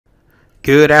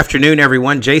Good afternoon,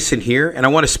 everyone. Jason here, and I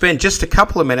want to spend just a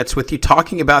couple of minutes with you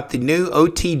talking about the new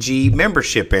OTG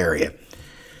membership area.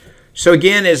 So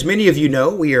again, as many of you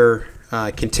know, we are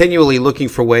continually looking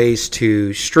for ways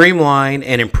to streamline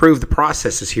and improve the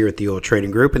processes here at the Oil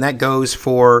Trading Group, and that goes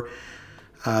for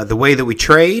the way that we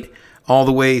trade all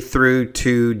the way through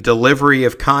to delivery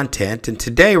of content. And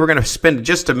today we're going to spend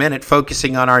just a minute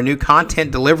focusing on our new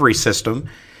content delivery system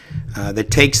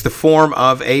that takes the form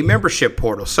of a membership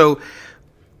portal. So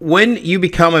when you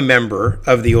become a member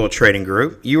of the Oil Trading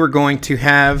Group, you are going to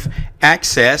have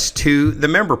access to the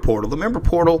member portal. The member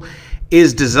portal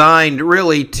is designed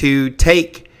really to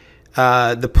take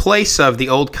the place of the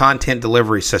old content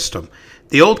delivery system.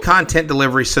 The old content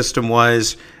delivery system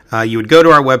was you would go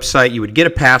to our website, you would get a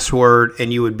password,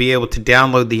 and you would be able to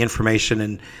download the information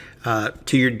and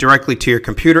directly to your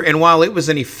computer. And while it was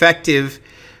an effective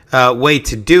way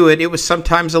to do it, it was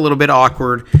sometimes a little bit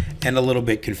awkward and a little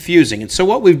bit confusing. And so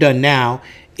what we've done now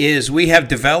is we have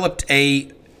developed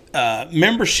a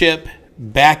membership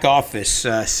back office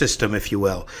system, if you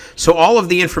will. So all of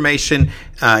the information,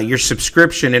 your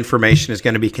subscription information, is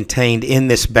going to be contained in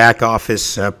this back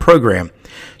office program.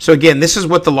 So again, this is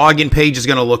what the login page is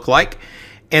going to look like,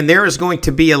 and there is going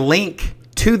to be a link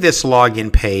to this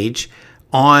login page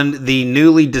on the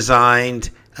newly designed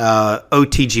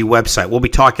OTG website. We'll be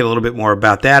talking a little bit more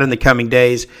about that in the coming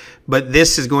days, but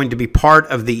this is going to be part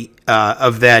of the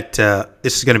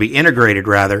this is going to be integrated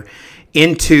rather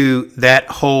into that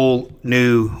whole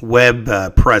new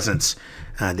web presence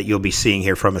that you'll be seeing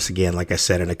here from us again, like I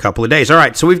said, in a couple of days. All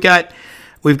right, so we've got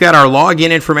our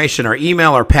login information, our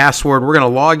email, our password. We're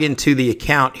going to log into the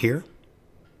account here.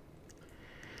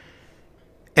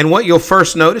 And what you'll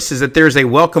first notice is that there's a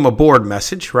welcome aboard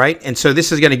message, right? And so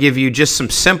this is going to give you just some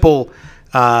simple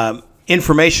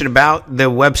information about the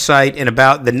website and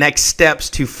about the next steps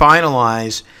to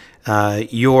finalize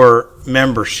your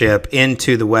membership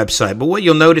into the website. But what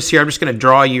you'll notice here, I'm just going to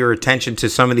draw your attention to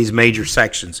some of these major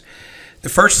sections. The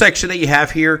first section that you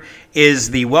have here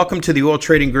is the Welcome to the Oil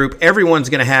Trading Group. Everyone's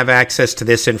going to have access to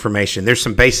this information. There's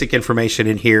some basic information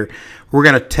in here. We're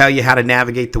going to tell you how to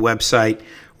navigate the website.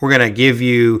 We're going to give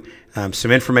you some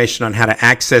information on how to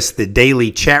access the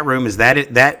daily chat room. Is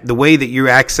that the way that you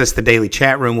access the daily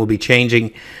chat room will be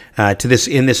changing to this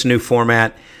in this new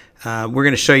format. We're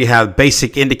going to show you how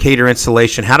basic indicator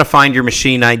installation, how to find your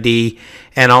machine ID,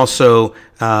 and also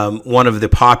one of the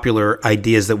popular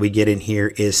ideas that we get in here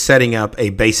is setting up a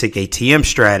basic ATM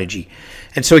strategy.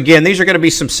 And so again, these are going to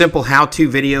be some simple how-to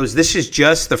videos. This is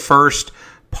just the first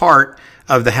part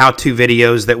of the how-to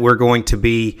videos that we're going to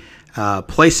be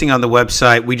placing on the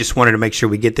website. We just wanted to make sure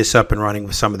we get this up and running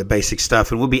with some of the basic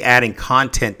stuff, and we'll be adding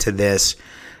content to this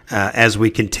as we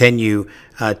continue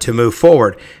to move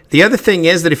forward. The other thing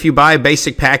is that if you buy a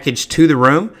basic package to the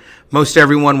room, most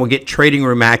everyone will get trading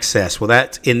room access. Well,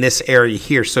 that's in this area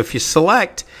here. So if you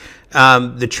select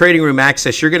the trading room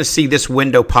access, you're going to see this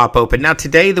window pop open. Now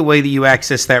today, the way that you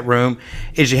access that room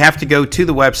is you have to go to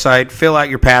the website, fill out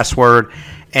your password,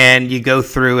 and you go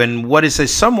through and what is a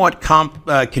somewhat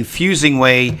confusing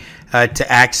way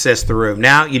to access the room.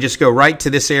 Now you just go right to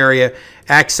this area,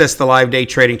 access the live day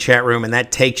trading chat room, and that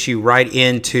takes you right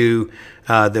into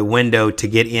the window to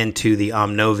get into the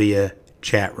Omnovia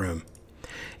chat room.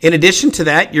 In addition to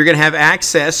that, you're going to have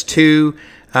access to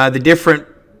the different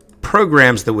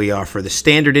programs that we offer, the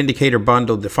standard indicator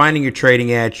bundle, defining your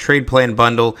trading edge, trade plan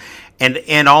bundle,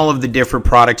 and all of the different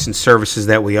products and services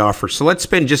that we offer. So let's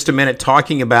spend just a minute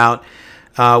talking about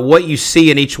what you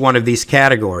see in each one of these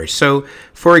categories. So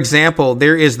for example,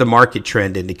 there is the market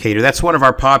trend indicator. That's one of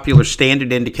our popular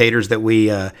standard indicators that we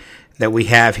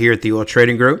have here at the Oil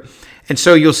Trading Group. And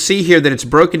so you'll see here that it's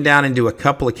broken down into a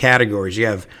couple of categories. You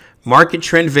have market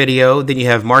trend video, then you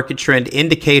have market trend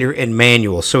indicator and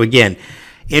manual. So again,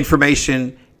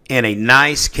 information in a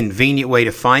nice, convenient way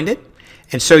to find it.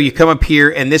 And so you come up here,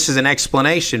 and this is an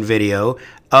explanation video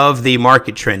of the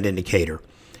market trend indicator.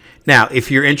 Now,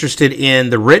 if you're interested in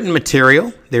the written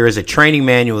material, there is a training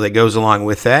manual that goes along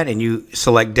with that, and you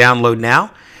select download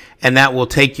now, and that will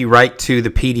take you right to the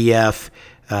PDF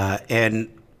and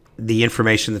the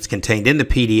information that's contained in the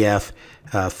PDF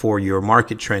for your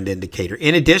market trend indicator.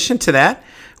 In addition to that,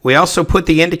 we also put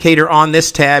the indicator on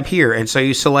this tab here, and so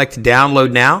you select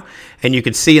download now, and you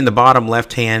can see in the bottom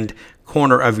left-hand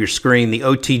corner of your screen the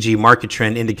OTG market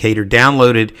trend indicator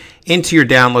downloaded into your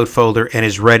download folder and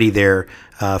is ready there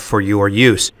for your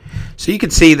use. So you can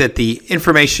see that the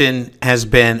information has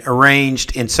been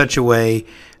arranged in such a way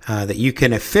that you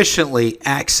can efficiently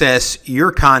access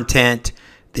your content,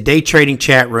 the day trading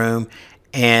chat room,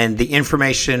 and the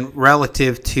information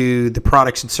relative to the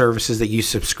products and services that you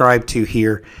subscribe to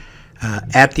here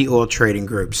at the Oil Trading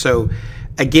Group. So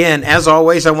again, as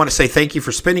always, I want to say thank you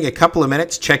for spending a couple of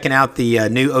minutes checking out the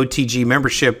new OTG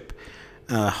membership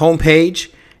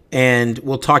homepage, and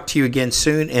we'll talk to you again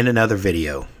soon in another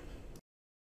video.